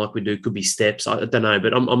protein like we do, could be steps. I don't know,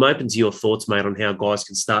 but I'm open to your thoughts, mate, on how guys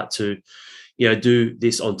can start to, do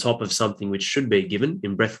this on top of something which should be given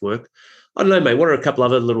in breath work. I don't know, mate. What are a couple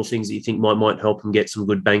other little things that you think might help them get some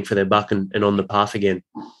good bang for their buck and on the path again?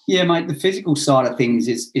 Yeah, mate, the physical side of things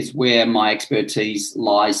is where my expertise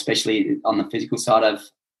lies, especially on the physical side of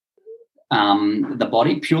the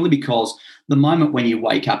body, purely because the moment when you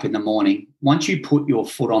wake up in the morning, once you put your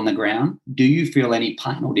foot on the ground, do you feel any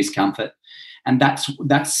pain or discomfort? And that's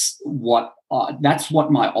what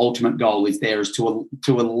my ultimate goal is. There is to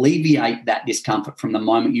alleviate that discomfort from the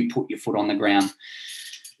moment you put your foot on the ground.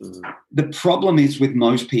 The problem is with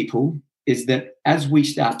most people is that as we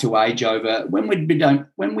start to age over, when we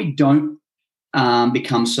don't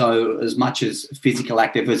become so as much as physical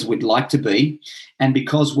active as we'd like to be, and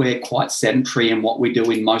because we're quite sedentary in what we do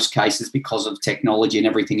in most cases because of technology and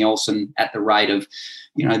everything else, and at the rate of,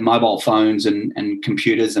 mobile phones and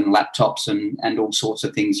computers and laptops and all sorts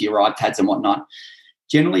of things, your iPads and whatnot,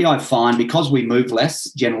 generally I find because we move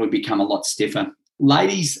less, generally become a lot stiffer.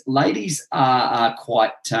 Ladies are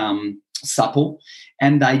quite supple,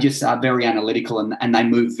 and they just are very analytical, and they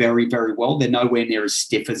move very, very well. They're nowhere near as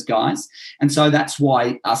stiff as guys. And so that's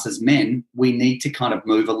why us as men, we need to kind of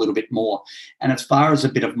move a little bit more. And as far as a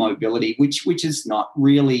bit of mobility, which is not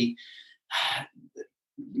really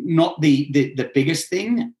not the biggest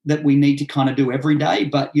thing that we need to kind of do every day,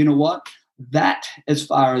 but you know what? That, as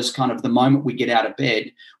far as kind of the moment we get out of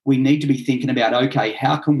bed, we need to be thinking about, okay,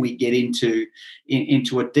 how can we get into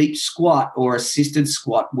a deep squat or assisted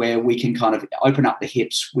squat where we can kind of open up the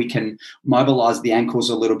hips, we can mobilize the ankles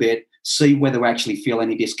a little bit, see whether we actually feel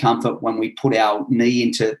any discomfort when we put our knee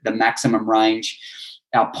into the maximum range.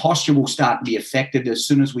 Our posture will start to be affected as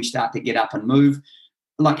soon as we start to get up and move.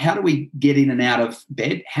 Like, how do we get in and out of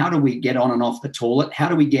bed? How do we get on and off the toilet? How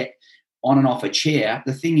do we get on and off a chair?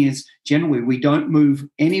 The thing is, generally, we don't move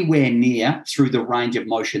anywhere near through the range of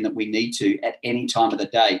motion that we need to at any time of the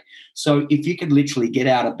day. So if you could literally get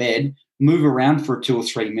out of bed, move around for 2 or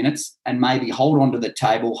 3 minutes, and maybe hold onto the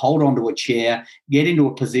table, hold onto a chair, get into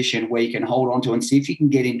a position where you can hold onto, and see if you can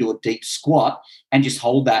get into a deep squat and just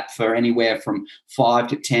hold that for anywhere from 5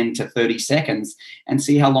 to 10 to 30 seconds and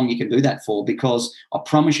see how long you can do that for. Because I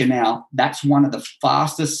promise you now, that's one of the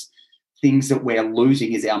fastest things that we're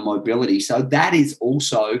losing is our mobility. So that is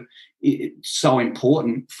also so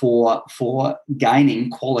important for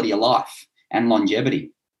gaining quality of life and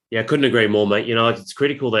longevity. Yeah, I couldn't agree more, mate. It's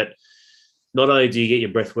critical that not only do you get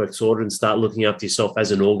your breath work sorted and start looking after yourself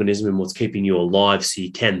as an organism and what's keeping you alive so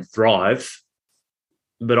you can thrive,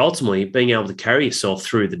 but ultimately being able to carry yourself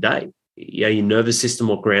through the day. Yeah, your nervous system,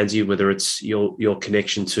 what grounds you, whether it's your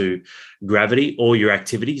connection to gravity or your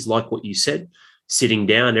activities, like what you said, sitting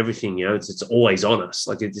down, everything, it's always on us.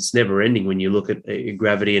 Like, it's never ending when you look at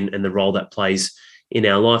gravity and the role that plays in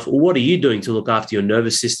our life. Well, what are you doing to look after your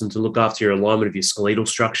nervous system, to look after your alignment of your skeletal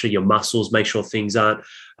structure, your muscles, make sure things aren't,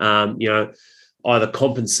 either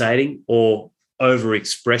compensating or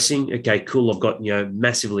overexpressing? Okay, cool. I've got,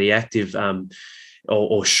 massively active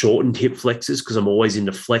or shortened hip flexors because I'm always in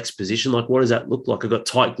the flex position. Like, what does that look like? I've got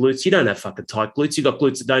tight glutes. You don't have fucking tight glutes. You've got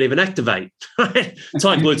glutes that don't even activate.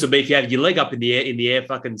 Tight glutes would be if you have your leg up in the air,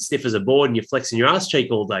 fucking stiff as a board, and you're flexing your ass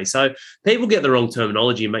cheek all day. So people get the wrong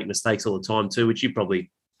terminology and make mistakes all the time too, which you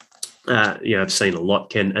probably, have seen a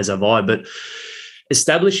lot, Ken, as have I. But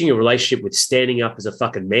establishing a relationship with standing up as a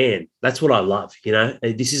fucking man, that's what I love.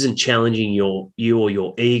 This isn't challenging you or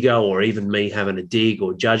your ego or even me having a dig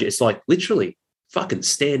or judge. It's like, literally, fucking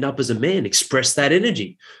stand up as a man, express that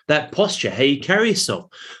energy, that posture, how you carry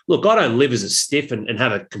yourself. Look, I don't live as a stiff and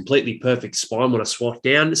have a completely perfect spine when I squat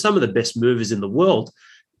down. Some of the best movers in the world,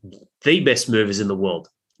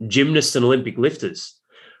 gymnasts and Olympic lifters,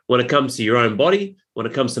 when it comes to your own body, when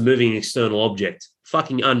it comes to moving an external object,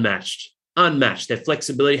 fucking unmatched. Their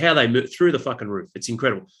flexibility, how they move through the fucking roof. It's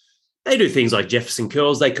incredible. They do things like Jefferson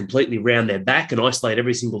curls. They completely round their back and isolate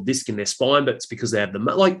every single disc in their spine, but it's because they have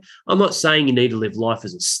I'm not saying you need to live life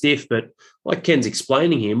as a stiff, but like Ken's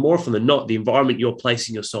explaining here, more often than not, the environment you're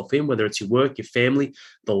placing yourself in, whether it's your work, your family,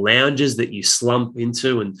 the lounges that you slump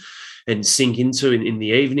into and sink into in the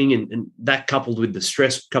evening, and that coupled with the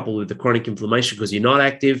stress, coupled with the chronic inflammation because you're not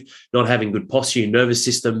active, not having good posture, your nervous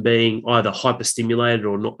system being either hyperstimulated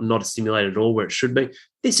or not stimulated at all where it should be.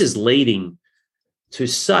 This is leading to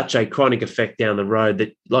such a chronic effect down the road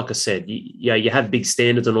that, like I said, you have big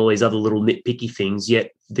standards on all these other little nitpicky things,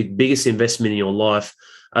 yet the biggest investment in your life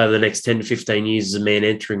over the next 10 to 15 years is a man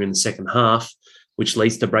entering in the second half, which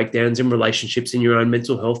leads to breakdowns in relationships, in your own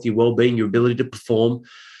mental health, your well-being, your ability to perform,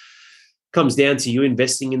 comes down to you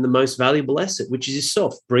investing in the most valuable asset, which is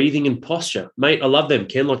yourself, breathing and posture. Mate, I love them,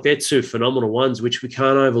 Ken. Like, they're two phenomenal ones, which we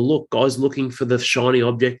can't overlook. Guys looking for the shiny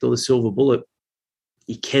object or the silver bullet.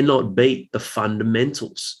 You cannot beat the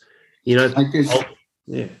fundamentals,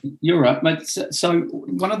 Yeah, you're right, mate. So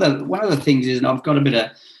one of the things is, and I've got a bit of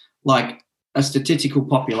like a statistical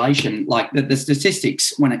population, like the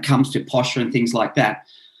statistics when it comes to posture and things like that.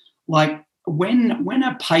 Like when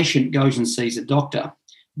a patient goes and sees a doctor,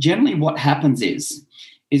 generally what happens is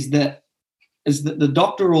that the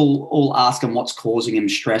doctor will ask him what's causing him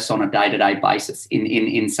stress on a day-to-day basis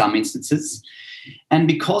in some instances. And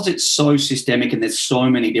because it's so systemic and there's so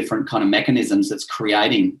many different kind of mechanisms that's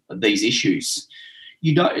creating these issues,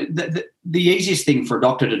 you don't. The easiest thing for a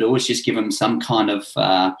doctor to do is just give them some kind of,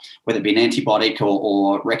 whether it be an antibiotic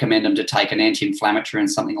or recommend them to take an anti-inflammatory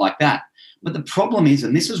and something like that. But the problem is,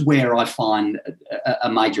 and this is where I find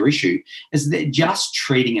a major issue, is they're just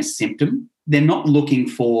treating a symptom. They're not looking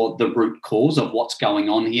for the root cause of what's going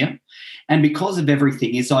on here. And because of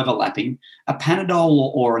everything is overlapping, a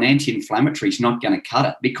Panadol or an anti-inflammatory is not going to cut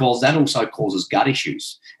it, because that also causes gut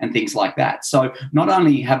issues and things like that. So not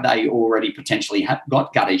only have they already potentially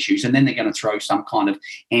got gut issues, and then they're going to throw some kind of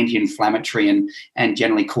anti-inflammatory and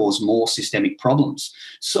generally cause more systemic problems.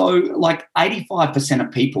 So like 85%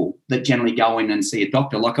 of people that generally go in and see a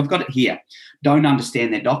doctor, like I've got it here, don't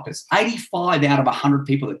understand their doctors. 85 out of 100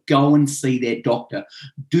 people that go and see their doctor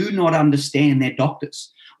do not understand their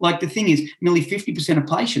doctors. Like the thing is, nearly 50% of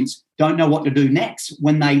patients don't know what to do next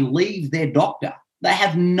when they leave their doctor. They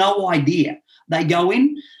have no idea. They go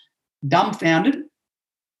in dumbfounded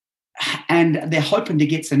and they're hoping to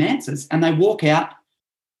get some answers, and they walk out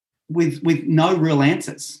with no real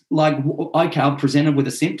answers. Like, okay, I'm presented with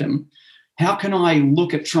a symptom. How can I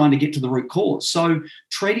look at trying to get to the root cause? So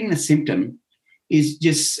treating the symptom is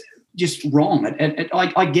just wrong.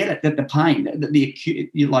 I get it that the pain, the acute,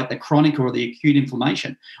 like the chronic or the acute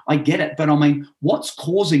inflammation, I get it. But I mean, what's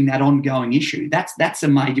causing that ongoing issue? That's a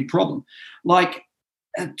major problem. Like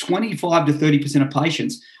 25 to 30% of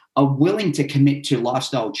patients are willing to commit to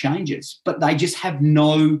lifestyle changes, but they just have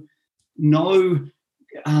no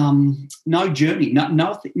journey,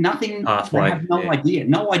 nothing. Pathway, they have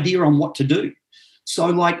no idea on what to do. So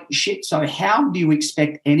like shit. So how do you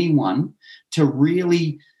expect anyone to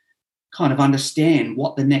really kind of understand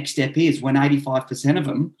what the next step is when 85% of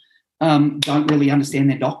them don't really understand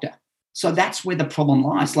their doctor? So that's where the problem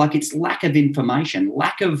lies. Like, it's lack of information,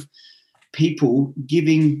 lack of people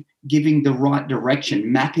giving the right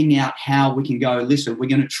direction, mapping out how we can go, listen, we're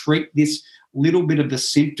going to treat this little bit of the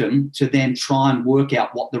symptom to then try and work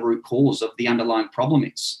out what the root cause of the underlying problem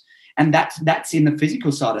is. And that's in the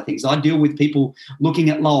physical side of things. I deal with people looking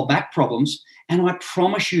at lower back problems, and I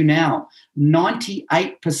promise you now,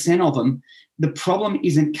 98% of them, the problem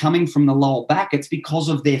isn't coming from the lower back. It's because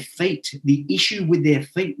of their feet, the issue with their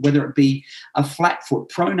feet, whether it be a flat foot,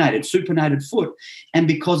 pronated, supinated foot, and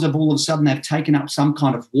because of all of a sudden they've taken up some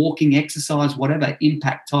kind of walking exercise, whatever,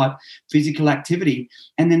 impact type physical activity,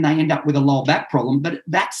 and then they end up with a lower back problem. But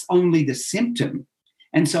that's only the symptom.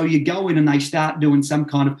 And so you go in and they start doing some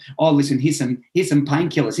kind of, oh, listen, here's some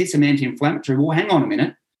painkillers, here's some anti-inflammatory. Well, hang on a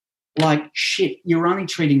minute. Like, shit, you're only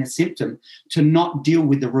treating a symptom to not deal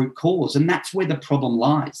with the root cause. And that's where the problem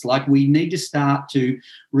lies. Like, we need to start to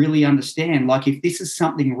really understand, like, if this is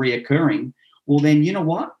something reoccurring, well, then you know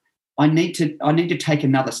what? I need to take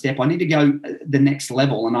another step. I need to go the next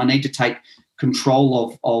level, and I need to take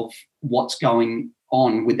control of what's going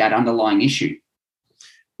on with that underlying issue.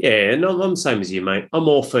 Yeah, and I'm the same as you, mate. I'm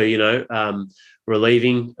all for,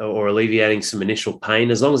 relieving or alleviating some initial pain,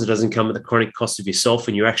 as long as it doesn't come at the chronic cost of yourself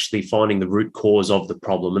and you're actually finding the root cause of the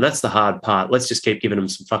problem. And that's the hard part. Let's just keep giving them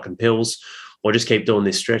some fucking pills, or just keep doing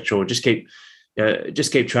this stretch, or just keep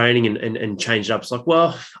training and change it up. It's like,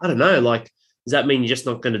 well, I don't know. Like, does that mean you're just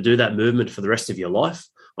not going to do that movement for the rest of your life?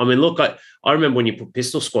 I mean, look, I remember when you put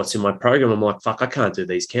pistol squats in my program, I'm like, fuck, I can't do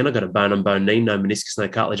these, Ken. I got a bone-on-bone knee, no meniscus, no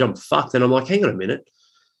cartilage. I'm fucked. And I'm like, hang on a minute.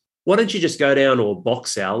 Why don't you just go down to a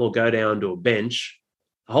box owl or go down to a bench,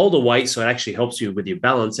 hold a weight so it actually helps you with your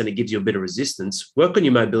balance and it gives you a bit of resistance, work on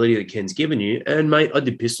your mobility that Ken's given you. And, mate, I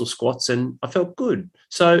did pistol squats and I felt good.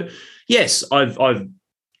 So, yes, I've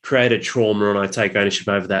created trauma and I take ownership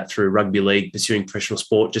over that through rugby league, pursuing professional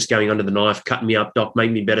sport, just going under the knife, cutting me up, doc,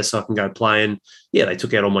 make me better so I can go play. And, yeah, they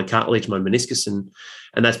took out all my cartilage, my meniscus, and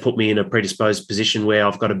that's put me in a predisposed position where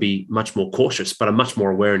I've got to be much more cautious, but I'm much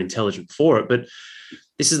more aware and intelligent for it. But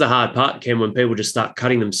this is the hard part, Ken, when people just start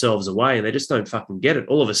cutting themselves away and they just don't fucking get it.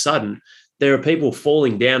 All of a sudden, there are people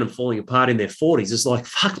falling down and falling apart in their 40s. It's like,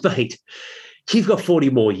 fuck, mate, you've got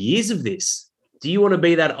 40 more years of this. Do you want to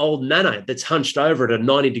be that old nana that's hunched over at a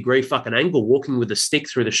 90-degree fucking angle, walking with a stick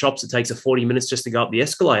through the shops that takes her 40 minutes just to go up the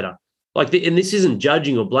escalator? And this isn't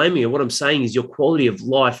judging or blaming. What I'm saying is your quality of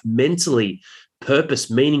life mentally, purpose,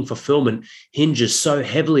 meaning, fulfillment hinges so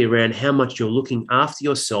heavily around how much you're looking after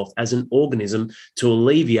yourself as an organism to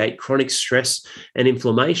alleviate chronic stress and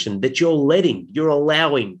inflammation that you're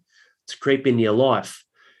allowing to creep into your life.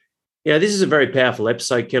 This is a very powerful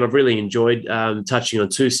episode, Ken. I've really enjoyed touching on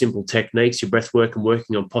two simple techniques, your breath work and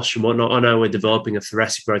working on posture and whatnot. I know we're developing a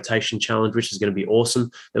thoracic rotation challenge, which is going to be awesome,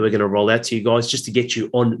 that we're going to roll out to you guys just to get you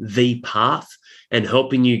on the path and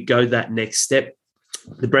helping you go that next step.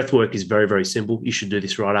 The breath work is very, very simple. You should do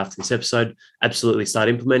this right after this episode. Absolutely start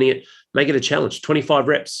implementing it. Make it a challenge. 25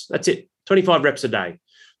 reps. That's it. 25 reps a day,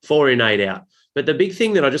 4 in, 8 out. But the big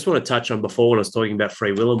thing that I just want to touch on before when I was talking about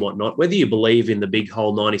free will and whatnot, whether you believe in the big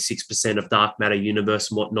whole 96% of dark matter universe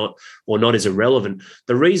and whatnot or not is irrelevant.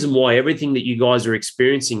 The reason why everything that you guys are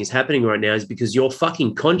experiencing is happening right now is because your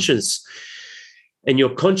fucking conscience and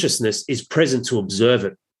your consciousness is present to observe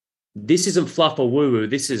it. This isn't fluff or woo-woo.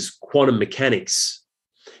 This is quantum mechanics.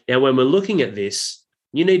 Now, when we're looking at this,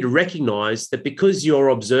 you need to recognize that because you're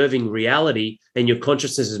observing reality and your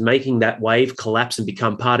consciousness is making that wave collapse and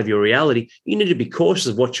become part of your reality, you need to be cautious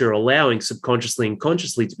of what you're allowing subconsciously and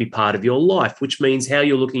consciously to be part of your life, which means how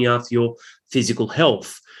you're looking after your physical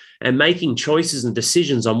health and making choices and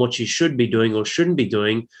decisions on what you should be doing or shouldn't be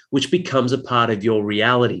doing, which becomes a part of your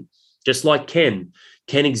reality. Just like Ken.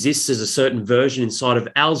 Ken exists as a certain version inside of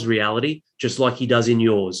Al's reality, just like he does in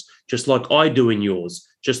yours, just like I do in yours,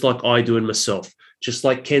 just like I do in myself. Just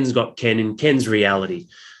like Ken's got Ken in Ken's reality.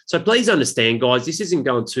 So please understand, guys, this isn't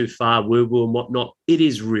going too far, woo-woo and whatnot. It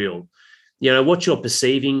is real. You know, what you're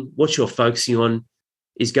perceiving, what you're focusing on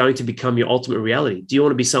is going to become your ultimate reality. Do you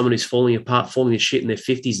want to be someone who's falling apart, falling to shit in their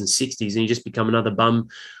 50s and 60s, and you just become another bum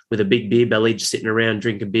with a big beer belly just sitting around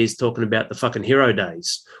drinking beers talking about the fucking hero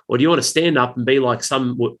days? Or do you want to stand up and be like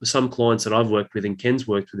some clients that I've worked with and Ken's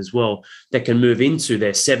worked with as well that can move into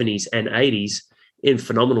their 70s and 80s in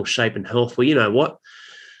phenomenal shape and health? Well, you know what?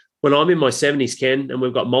 When I'm in my 70s, Ken, and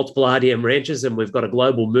we've got multiple RDM ranches and we've got a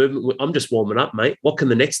global movement, I'm just warming up, mate. What can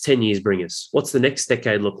the next 10 years bring us? What's the next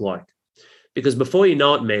decade look like? Because before you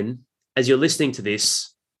know it, men, as you're listening to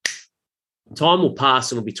this, time will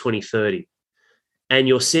pass and it'll be 2030. And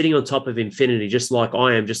you're sitting on top of infinity, just like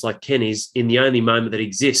I am, just like Ken is, in the only moment that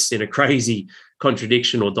exists in a crazy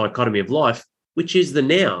contradiction or dichotomy of life, which is the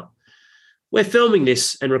now. We're filming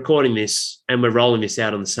this and recording this and we're rolling this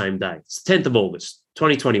out on the same day. It's the 10th of August,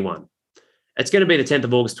 2021. It's going to be the 10th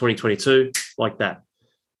of August, 2022, like that.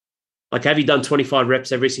 Like, have you done 25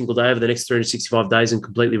 reps every single day over the next 365 days and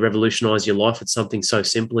completely revolutionized your life with something so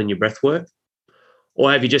simple in your breath work?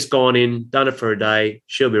 Or have you just gone in, done it for a day,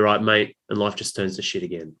 she'll be right, mate, and life just turns to shit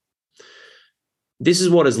again? This is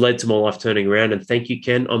what has led to my life turning around. And thank you,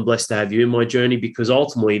 Ken. I'm blessed to have you in my journey, because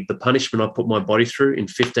ultimately the punishment I put my body through in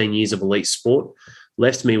 15 years of elite sport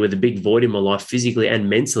left me with a big void in my life physically and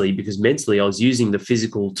mentally, because mentally I was using the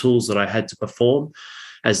physical tools that I had to perform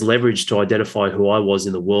as leverage to identify who I was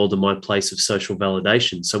in the world and my place of social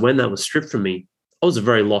validation. So when that was stripped from me, I was a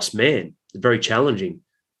very lost man, very challenging.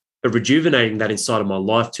 But rejuvenating that inside of my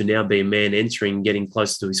life to now be a man entering, getting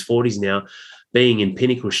close to his 40s now, being in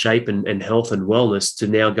pinnacle shape and health and wellness, to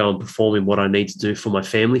now go and perform in what I need to do for my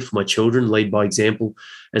family, for my children, lead by example,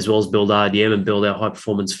 as well as build RDM and build our high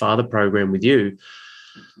performance father program with you.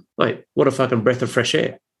 Mate, what a fucking breath of fresh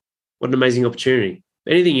air. What an amazing opportunity.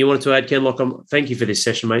 Anything you wanted to add, Ken? Thank you for this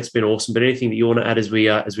session, mate. It's been awesome. But anything that you want to add as we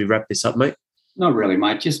wrap this up, mate? Not really,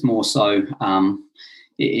 mate. Just more so,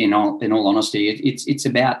 in all honesty, it's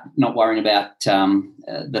about not worrying about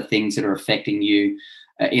the things that are affecting you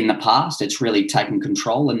in the past. It's really taking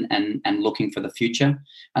control and looking for the future.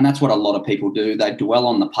 And that's what a lot of people do. They dwell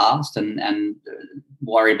on the past and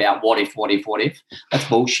worry about what if. That's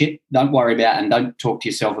bullshit. Don't worry about and don't talk to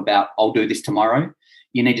yourself about, I'll do this tomorrow.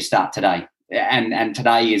 You need to start today. And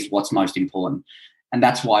today is what's most important. And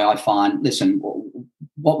that's why I find, listen,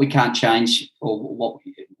 what we can't change or what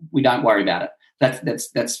we don't worry about it. That's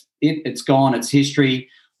it. It's gone. It's history.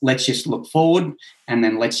 Let's just look forward, and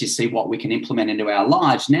then let's just see what we can implement into our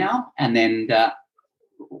lives now, and then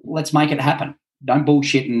let's make it happen. Don't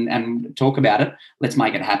bullshit and talk about it. Let's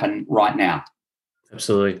make it happen right now.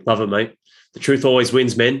 Absolutely. Love it, mate. The truth always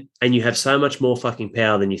wins, men, and you have so much more fucking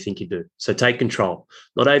power than you think you do. So take control,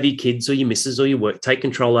 not over your kids or your missus or your work. Take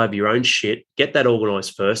control over your own shit. Get that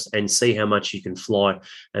organised first and see how much you can fly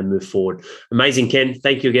and move forward. Amazing, Ken.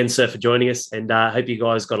 Thank you again, sir, for joining us, and I hope you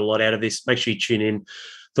guys got a lot out of this. Make sure you tune in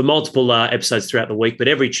for multiple episodes throughout the week, but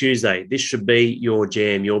every Tuesday, this should be your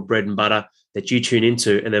jam, your bread and butter that you tune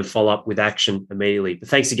into and then follow up with action immediately. But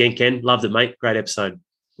thanks again, Ken. Loved it, mate. Great episode.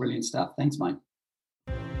 Brilliant stuff. Thanks, mate.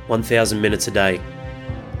 1,000 minutes a day.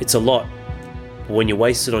 It's a lot. But when you're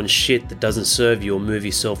wasted on shit that doesn't serve you or move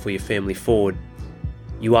yourself or your family forward,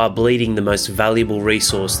 you are bleeding the most valuable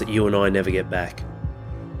resource that you and I never get back.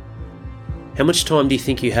 How much time do you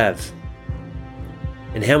think you have?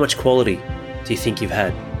 And how much quality do you think you've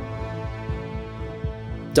had?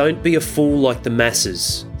 Don't be a fool like the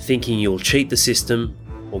masses, thinking you'll cheat the system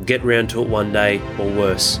or get round to it one day, or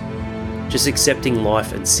worse, just accepting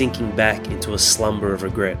life and sinking back into a slumber of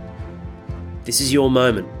regret. This is your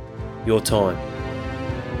moment, your time.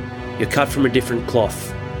 You're cut from a different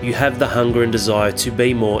cloth. You have the hunger and desire to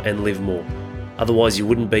be more and live more. Otherwise you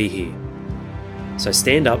wouldn't be here. So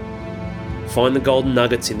stand up, Find the golden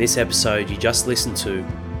nuggets in this episode you just listened to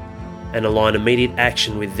and align immediate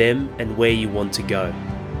action with them and where you want to go.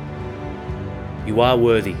 You are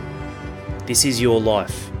worthy. This is your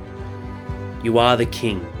life. You are the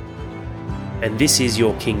king. And this is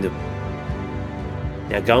your kingdom.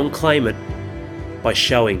 Now go and claim it by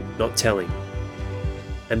showing, not telling.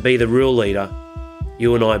 And be the real leader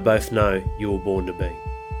you and I both know you were born to be.